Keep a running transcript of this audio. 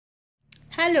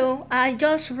Hello, I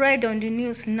just read on the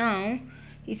news now.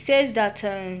 It says that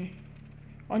on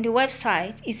the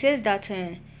website, it says that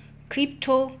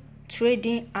crypto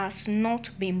trading has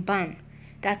not been banned.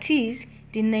 That is,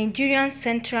 the Nigerian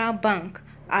Central Bank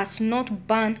has not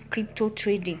banned crypto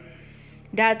trading.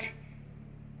 That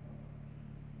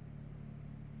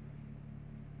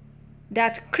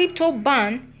crypto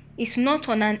ban is not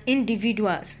on an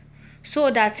individual,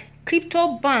 so that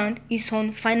crypto ban is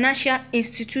on financial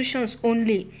institutions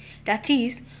only. That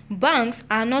is, banks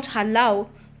are not allowed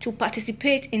to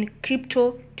participate in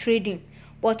crypto trading,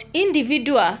 but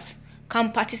individuals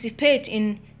can participate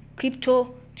in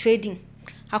crypto trading.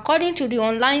 According to the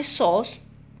online source,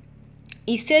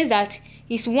 it says that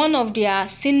it's one of the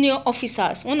senior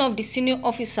officers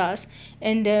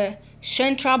in the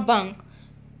central bank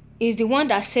is the one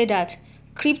that said that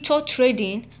crypto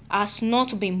trading has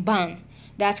not been banned.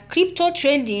 That crypto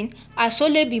trading has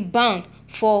only been banned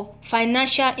for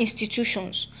financial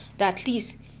institutions. That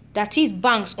is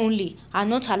banks only are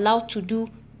not allowed to do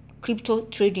crypto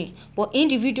trading, but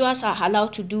individuals are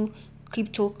allowed to do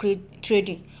crypto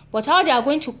trading. But how they are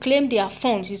going to claim their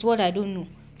funds is what I don't know.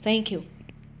 Thank you.